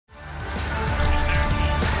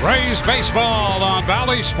Rays baseball on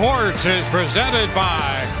Valley Sports is presented by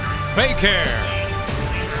BayCare.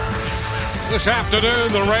 This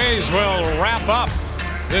afternoon, the Rays will wrap up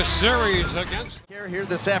this series against. Here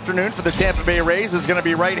this afternoon for the Tampa Bay Rays is going to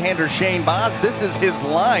be right-hander Shane Baz. This is his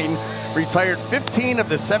line. Retired 15 of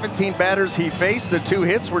the 17 batters he faced. The 2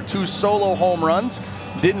 hits were 2 solo home runs.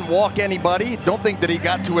 Didn't walk anybody. Don't think that he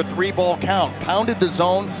got to a 3-ball count. Pounded the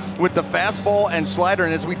zone with the fastball and slider.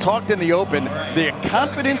 And as we talked in the open, the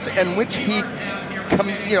confidence in which he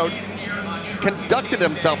conducted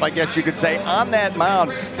himself, I guess you could say, on that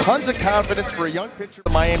mound. Tons of confidence for a young pitcher.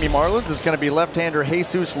 The Miami Marlins is going to be left-hander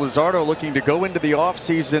Jesus Luzardo, looking to go into the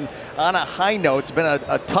offseason on a high note. It's been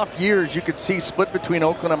a tough year, as you could see, split between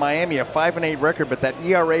Oakland and Miami, a 5-8 record, but that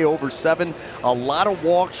ERA over 7, a lot of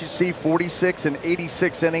walks. You see 46 and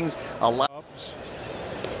 86 innings, a lot.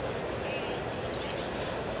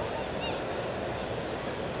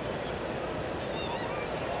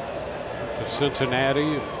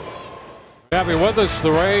 Cincinnati. Having with us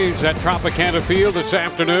the Rays at Tropicana Field this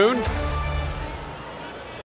afternoon.